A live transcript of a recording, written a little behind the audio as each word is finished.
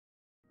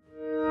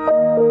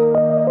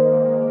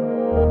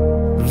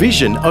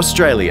Vision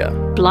Australia.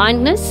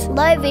 Blindness,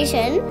 low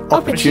vision,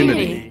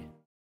 Opportunity.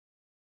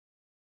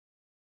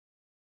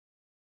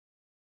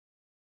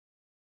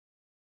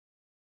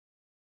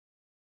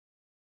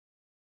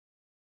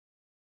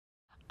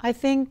 I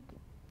think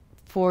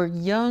for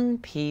young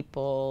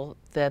people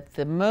that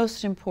the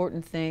most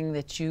important thing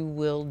that you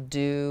will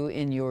do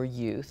in your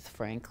youth,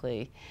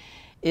 frankly,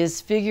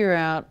 is figure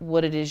out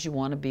what it is you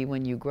want to be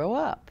when you grow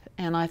up.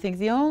 And I think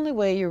the only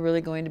way you're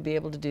really going to be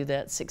able to do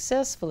that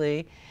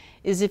successfully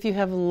is if you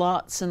have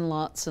lots and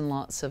lots and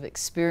lots of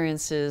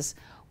experiences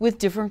with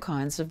different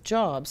kinds of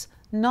jobs,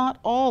 not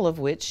all of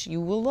which you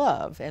will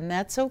love. And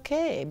that's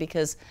okay,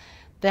 because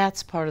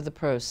that's part of the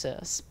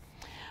process.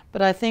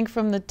 But I think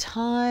from the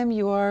time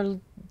you are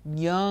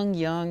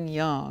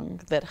young,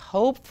 that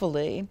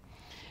hopefully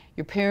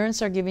your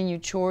parents are giving you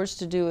chores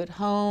to do at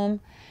home,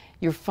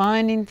 you're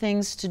finding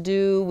things to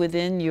do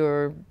within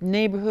your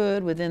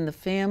neighborhood, within the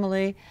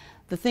family,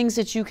 the things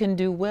that you can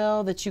do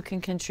well, that you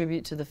can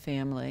contribute to the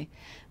family.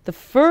 The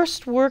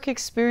first work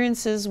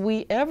experiences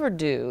we ever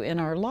do in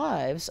our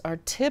lives are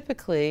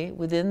typically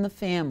within the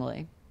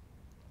family,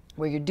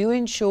 where you're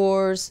doing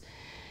chores.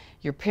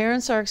 Your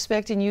parents are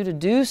expecting you to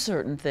do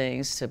certain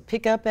things, to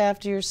pick up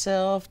after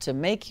yourself, to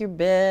make your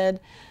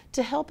bed,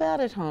 to help out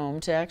at home,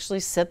 to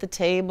actually set the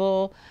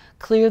table,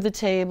 clear the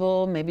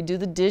table, maybe do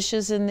the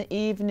dishes in the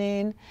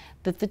evening.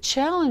 That the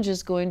challenge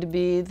is going to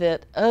be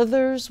that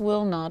others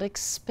will not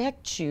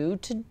expect you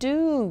to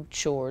do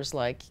chores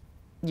like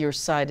your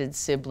sighted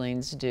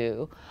siblings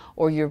do,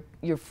 or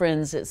your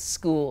friends at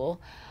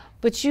school.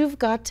 But you've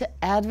got to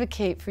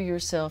advocate for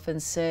yourself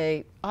and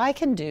say, I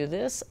can do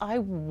this, I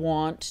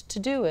want to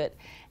do it,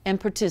 and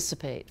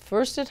participate,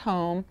 first at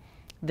home,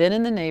 then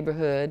in the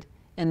neighborhood,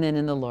 and then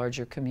in the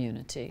larger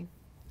community.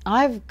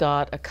 I've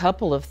got a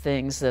couple of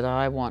things that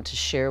I want to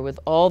share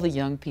with all the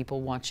young people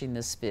watching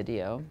this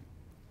video.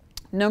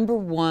 Number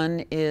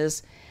one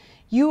is,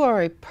 you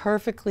are a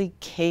perfectly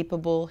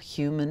capable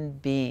human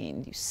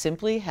being. You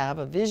simply have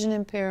a vision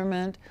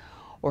impairment,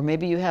 or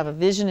maybe you have a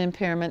vision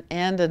impairment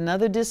and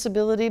another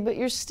disability, but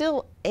you're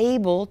still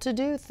able to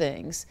do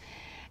things.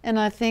 And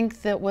I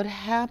think that what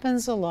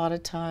happens a lot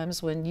of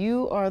times when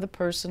you are the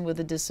person with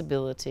a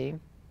disability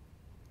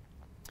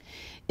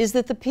is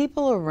that the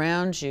people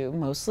around you,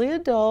 mostly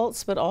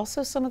adults, but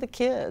also some of the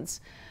kids,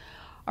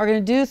 are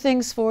going to do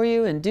things for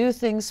you and do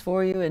things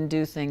for you and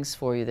do things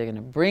for you. They're going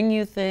to bring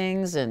you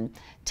things and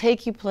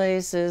take you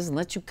places and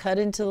let you cut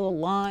into the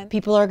line.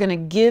 People are going to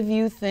give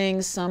you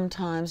things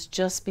sometimes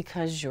just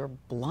because you're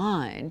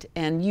blind,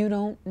 and you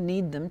don't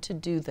need them to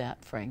do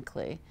that,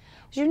 frankly.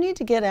 You need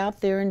to get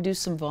out there and do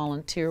some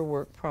volunteer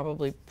work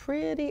probably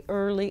pretty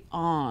early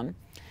on.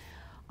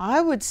 I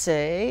would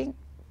say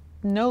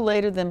no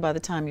later than by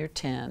the time you're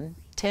 10,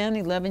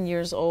 11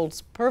 years old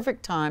is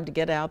perfect time to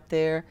get out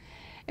there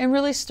and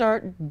really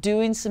start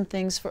doing some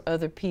things for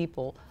other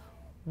people.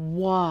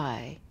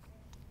 Why?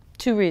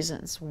 Two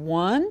reasons.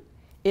 One,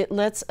 it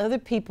lets other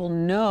people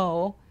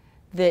know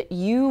that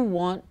you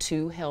want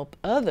to help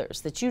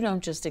others, that you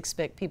don't just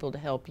expect people to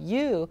help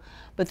you,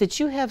 but that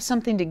you have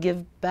something to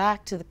give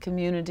back to the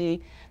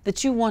community,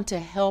 that you want to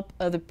help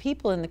other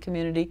people in the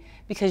community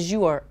because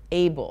you are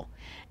able.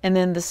 And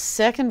then the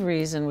second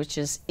reason, which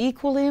is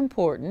equally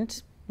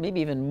important, maybe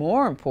even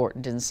more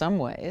important in some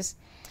ways,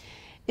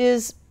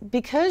 is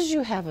because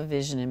you have a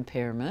vision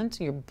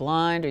impairment, you're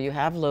blind or you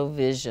have low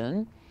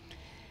vision,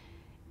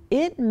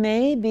 it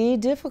may be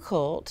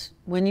difficult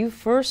when you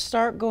first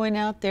start going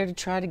out there to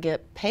try to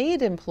get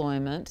paid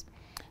employment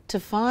to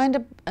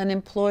find an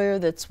employer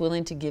that's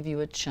willing to give you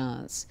a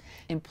chance.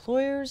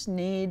 Employers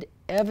need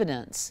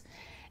evidence,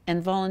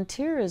 and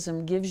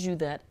volunteerism gives you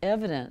that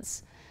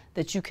evidence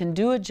that you can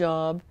do a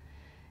job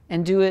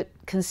and do it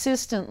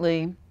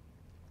consistently,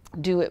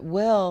 do it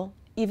well,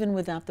 even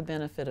without the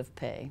benefit of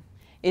pay.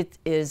 It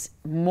is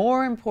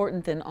more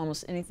important than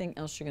almost anything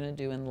else you're going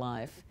to do in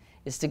life,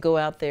 is to go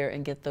out there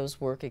and get those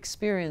work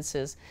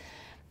experiences,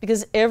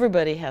 because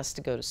everybody has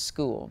to go to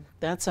school.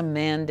 That's a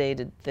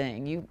mandated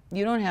thing. You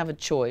don't have a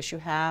choice. You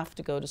have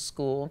to go to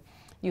school.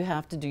 You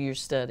have to do your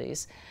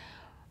studies.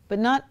 But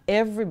not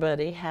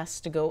everybody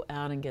has to go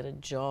out and get a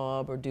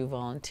job or do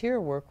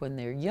volunteer work when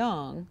they're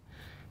young.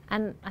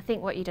 And I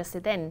think what you just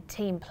said then,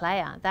 team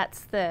player,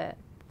 that's the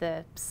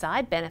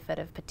side benefit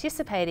of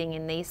participating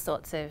in these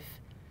sorts of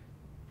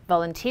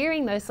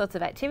volunteering, those sorts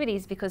of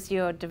activities, because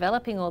you're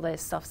developing all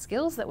those soft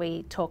skills that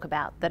we talk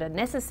about that are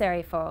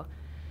necessary for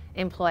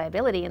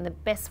employability, and the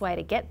best way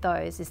to get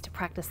those is to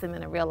practice them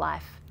in a real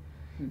life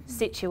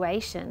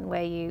situation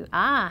where you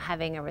are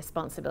having a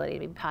responsibility to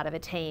be part of a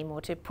team,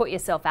 or to put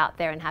yourself out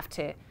there and have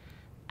to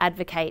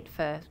advocate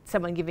for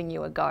someone giving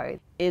you a go.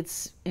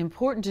 It's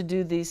important to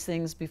do these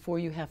things before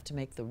you have to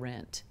make the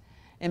rent,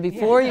 and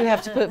before you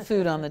have to put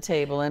food on the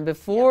table, and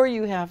before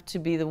you have to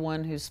be the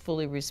one who's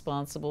fully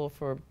responsible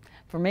for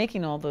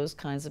making all those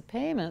kinds of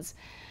payments.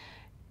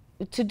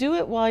 To do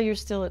it while you're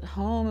still at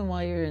home and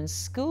while you're in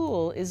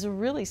school is a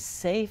really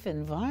safe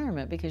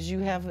environment, because you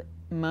have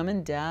mom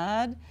and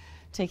dad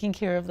taking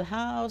care of the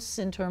house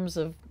in terms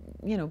of,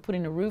 you know,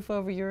 putting a roof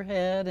over your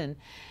head and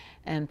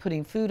and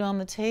putting food on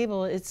the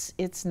table,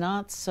 it's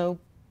not so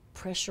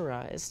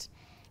pressurized.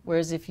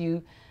 Whereas if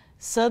you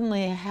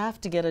suddenly have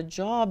to get a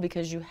job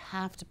because you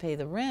have to pay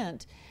the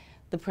rent,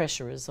 the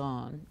pressure is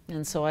on.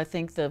 And so I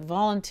think the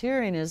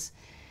volunteering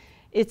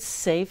it's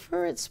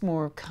safer, it's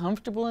more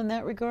comfortable in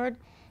that regard,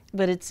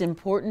 but it's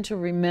important to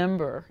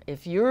remember,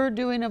 if you're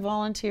doing a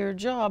volunteer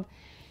job,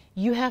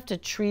 you have to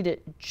treat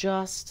it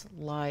just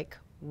like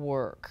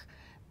work.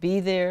 Be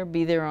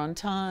there on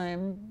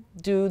time,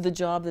 do the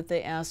job that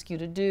they ask you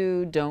to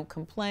do, don't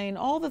complain.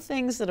 All the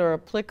things that are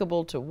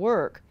applicable to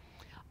work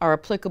are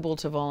applicable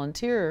to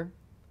volunteer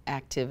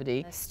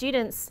activity.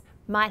 Students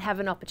might have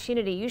an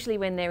opportunity, usually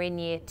when they're in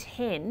year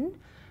 10,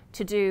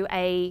 to do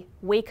a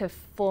week of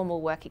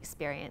formal work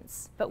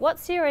experience. But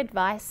what's your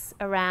advice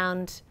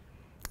around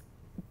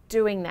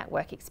doing that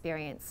work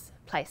experience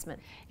placement?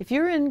 If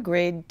you're in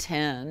grade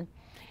 10,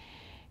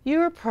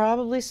 you're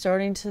probably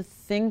starting to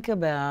think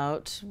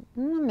about,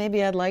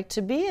 maybe I'd like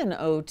to be an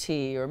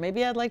OT, or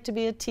maybe I'd like to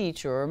be a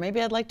teacher, or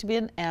maybe I'd like to be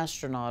an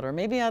astronaut, or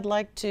maybe I'd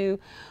like to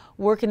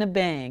work in a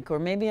bank, or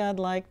maybe I'd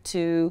like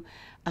to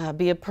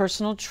be a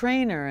personal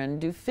trainer and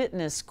do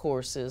fitness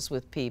courses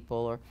with people,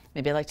 or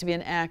maybe I'd like to be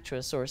an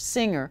actress or a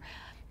singer.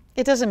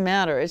 It doesn't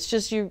matter. It's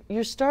just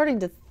you're starting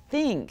to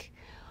think,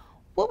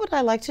 what would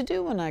I like to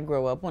do when I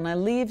grow up, when I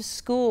leave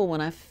school,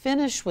 when I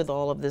finish with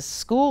all of this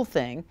school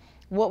thing?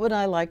 What would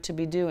I like to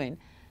be doing?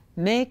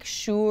 Make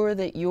sure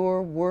that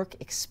your work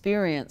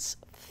experience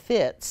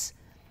fits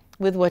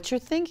with what you're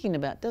thinking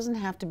about. It doesn't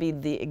have to be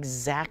the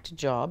exact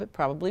job. It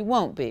probably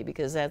won't be,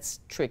 because that's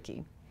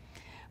tricky.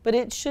 But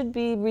it should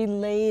be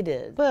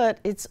related. But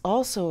it's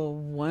also a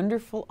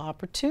wonderful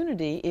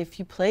opportunity, if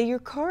you play your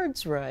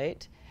cards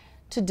right,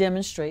 to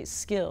demonstrate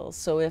skills.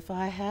 So if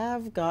I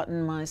have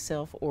gotten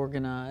myself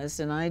organized,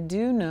 and I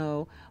do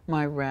know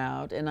my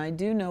route, and I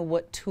do know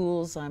what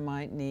tools I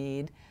might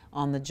need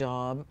on the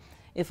job,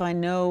 if I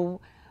know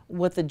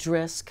what the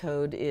dress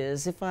code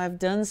is, if I've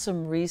done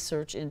some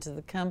research into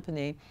the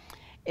company,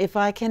 if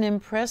I can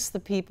impress the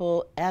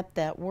people at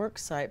that work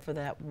site for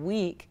that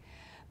week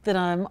that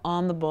I'm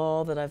on the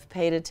ball, that I've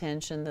paid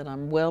attention, that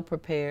I'm well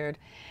prepared,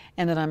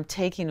 and that I'm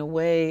taking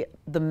away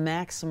the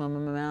maximum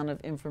amount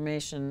of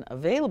information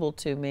available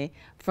to me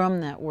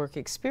from that work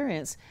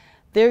experience,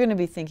 they're going to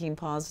be thinking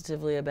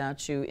positively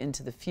about you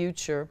into the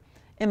future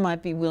and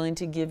might be willing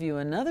to give you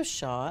another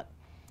shot,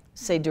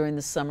 say during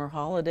the summer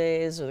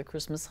holidays or the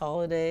Christmas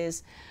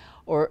holidays,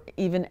 or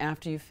even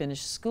after you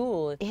finish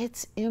school.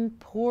 It's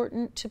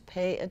important to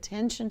pay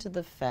attention to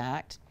the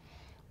fact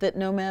that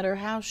no matter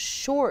how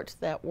short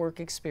that work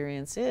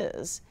experience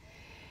is,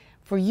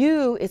 for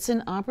you, it's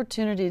an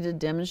opportunity to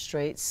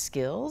demonstrate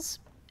skills.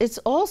 It's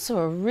also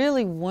a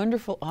really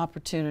wonderful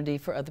opportunity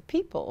for other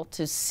people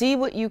to see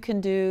what you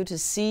can do, to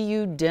see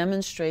you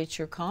demonstrate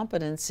your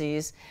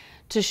competencies,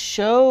 to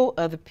show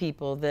other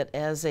people that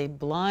as a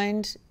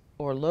blind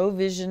or low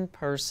vision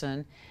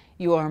person,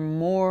 you are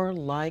more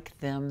like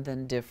them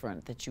than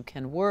different, that you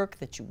can work,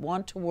 that you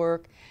want to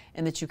work,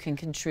 and that you can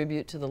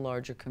contribute to the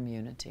larger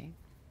community.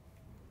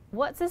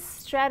 What's a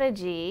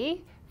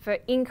strategy for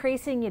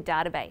increasing your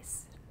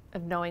database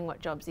of knowing what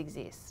jobs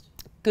exist?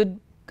 Good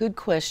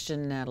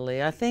question,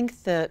 Natalie. I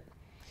think that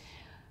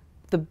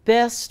the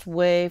best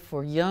way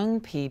for young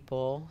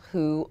people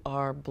who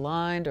are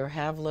blind or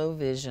have low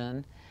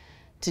vision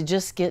to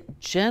just get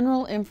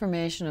general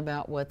information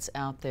about what's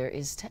out there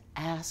is to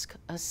ask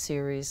a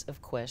series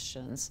of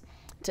questions,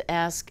 to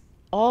ask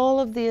all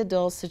of the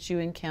adults that you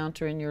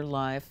encounter in your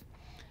life,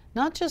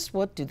 not just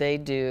what do they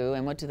do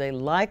and what do they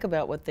like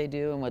about what they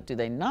do and what do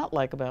they not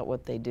like about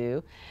what they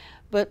do,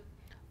 but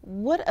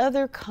what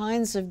other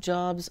kinds of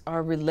jobs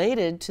are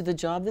related to the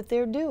job that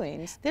they're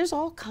doing. There's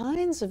all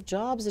kinds of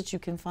jobs that you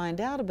can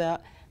find out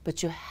about,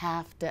 but you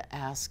have to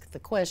ask the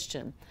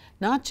question.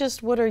 Not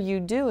just what are you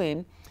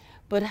doing,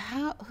 but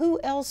who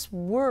else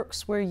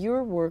works where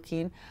you're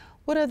working?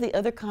 What are the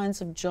other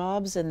kinds of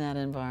jobs in that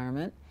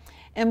environment?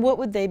 And what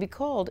would they be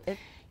called?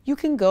 You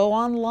can go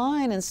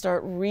online and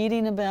start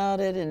reading about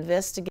it,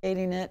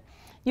 investigating it.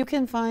 You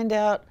can find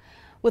out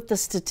what the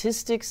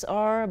statistics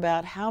are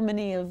about how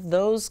many of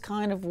those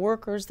kind of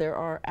workers there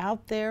are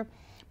out there,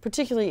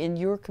 particularly in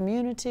your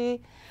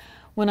community.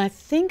 When I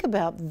think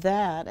about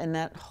that and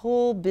that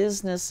whole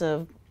business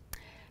of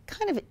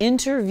kind of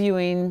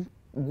interviewing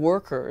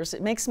workers,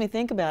 it makes me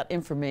think about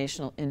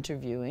informational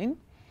interviewing,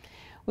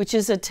 which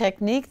is a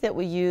technique that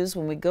we use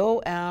when we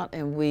go out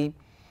and we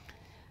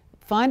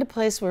find a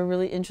place we're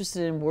really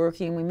interested in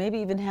working. We maybe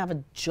even have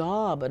a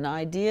job, an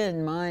idea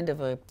in mind of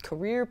a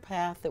career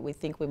path that we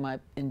think we might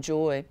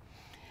enjoy.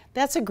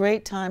 That's a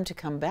great time to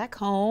come back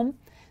home,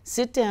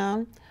 sit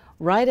down,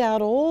 write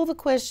out all the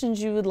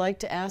questions you would like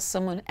to ask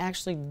someone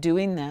actually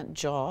doing that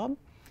job.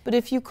 But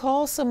if you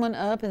call someone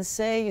up and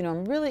say, you know,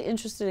 I'm really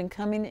interested in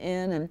coming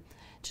in and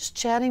just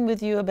chatting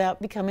with you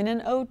about becoming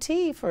an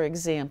OT, for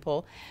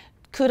example,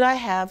 could I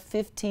have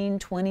 15,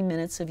 20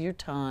 minutes of your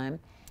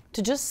time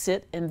to just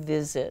sit and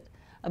visit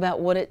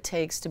about what it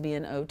takes to be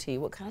an OT,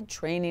 what kind of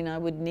training I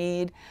would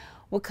need,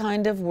 what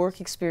kind of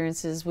work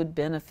experiences would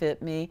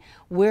benefit me,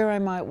 where I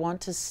might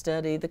want to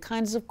study, the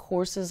kinds of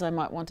courses I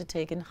might want to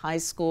take in high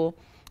school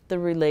that are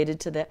related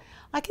to that.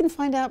 I can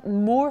find out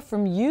more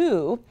from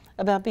you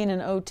about being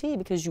an OT,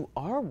 because you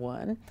are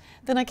one,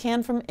 than I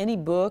can from any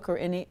book or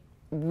any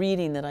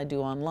reading that I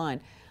do online.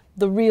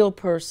 The real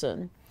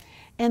person.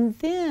 And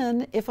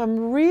then if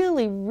I'm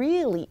really,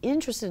 really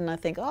interested and I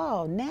think,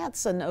 oh,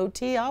 Nat's an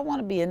OT, I want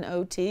to be an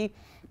OT,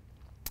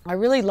 I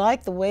really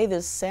like the way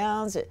this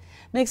sounds, it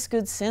makes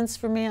good sense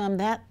for me, I'm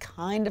that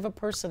kind of a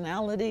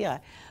personality, I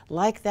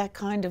like that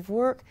kind of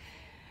work.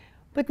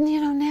 But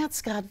you know,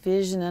 Nat's got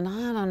vision and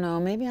I don't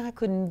know, maybe I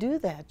couldn't do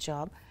that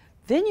job.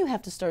 Then you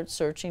have to start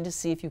searching to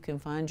see if you can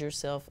find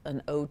yourself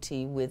an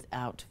OT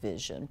without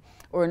vision,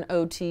 or an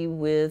OT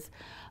with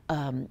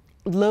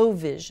low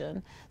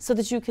vision, so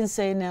that you can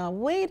say, now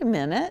wait a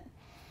minute,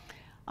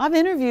 I've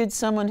interviewed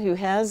someone who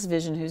has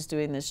vision who's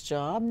doing this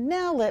job,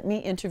 now let me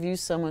interview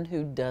someone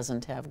who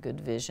doesn't have good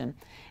vision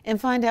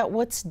and find out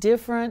what's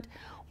different,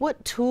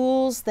 what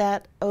tools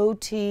that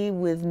OT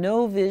with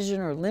no vision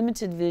or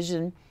limited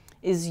vision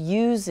is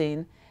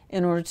using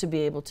in order to be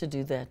able to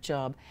do that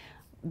job.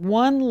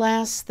 One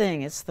last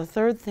thing, it's the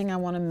third thing I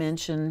want to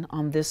mention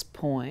on this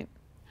point.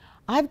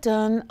 I've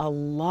done a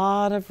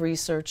lot of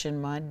research in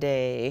my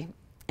day,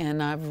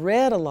 and I've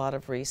read a lot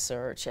of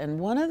research, and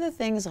one of the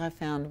things I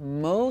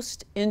found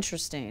most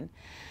interesting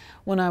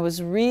when I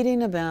was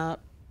reading about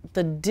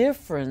the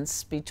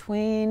difference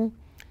between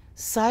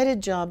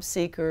sighted job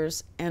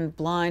seekers and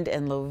blind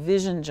and low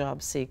vision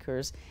job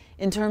seekers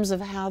in terms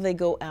of how they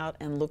go out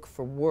and look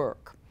for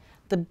work.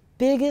 The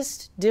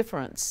biggest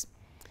difference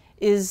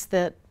is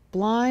that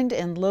blind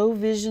and low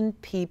vision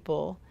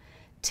people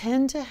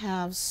tend to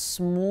have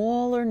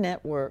smaller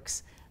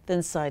networks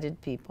than sighted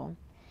people.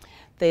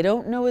 They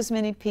don't know as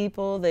many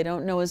people, they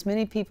don't know as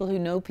many people who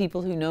know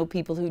people who know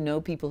people who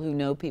know people who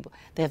know people.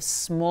 They have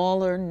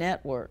smaller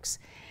networks.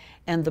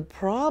 And the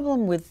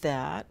problem with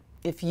that,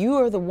 if you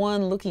are the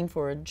one looking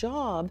for a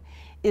job,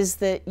 is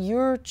that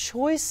your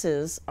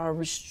choices are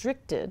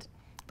restricted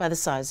by the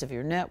size of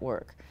your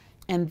network.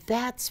 And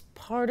that's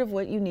part of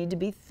what you need to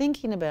be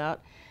thinking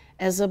about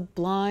as a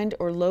blind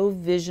or low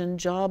vision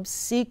job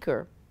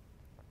seeker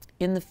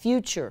in the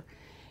future.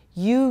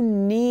 You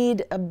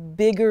need a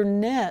bigger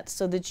net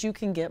so that you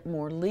can get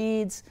more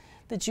leads,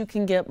 that you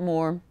can get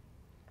more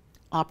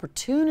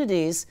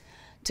opportunities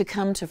to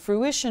come to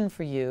fruition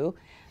for you.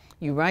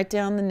 You write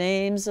down the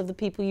names of the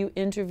people you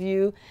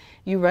interview,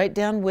 you write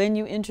down when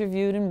you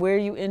interviewed and where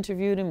you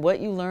interviewed and what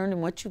you learned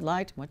and what you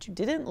liked and what you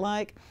didn't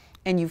like,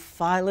 and you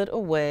file it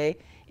away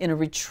in a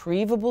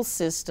retrievable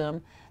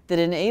system that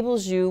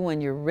enables you,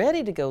 when you're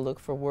ready to go look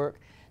for work,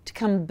 to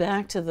come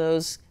back to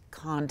those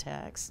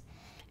contacts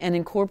and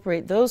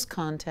incorporate those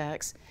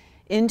contacts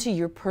into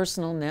your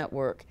personal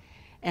network.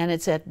 And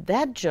it's at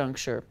that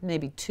juncture,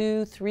 maybe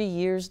 2-3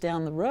 years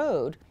down the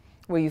road,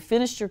 where you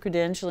finished your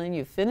credentialing,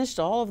 you finished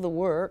all of the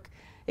work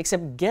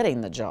except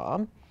getting the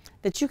job,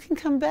 that you can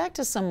come back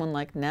to someone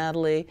like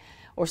Natalie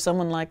or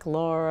someone like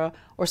Laura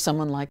or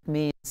someone like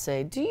me and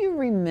say, do you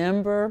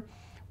remember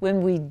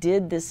when we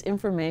did this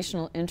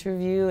informational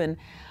interview and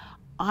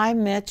I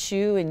met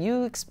you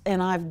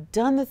and I've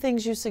done the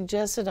things you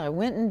suggested, I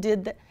went and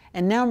did that,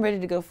 and now I'm ready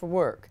to go for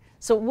work.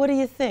 So what do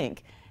you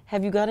think?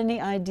 Have you got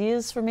any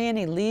ideas for me,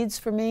 any leads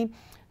for me?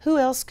 Who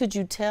else could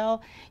you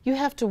tell? You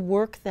have to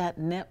work that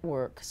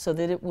network so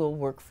that it will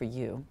work for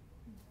you.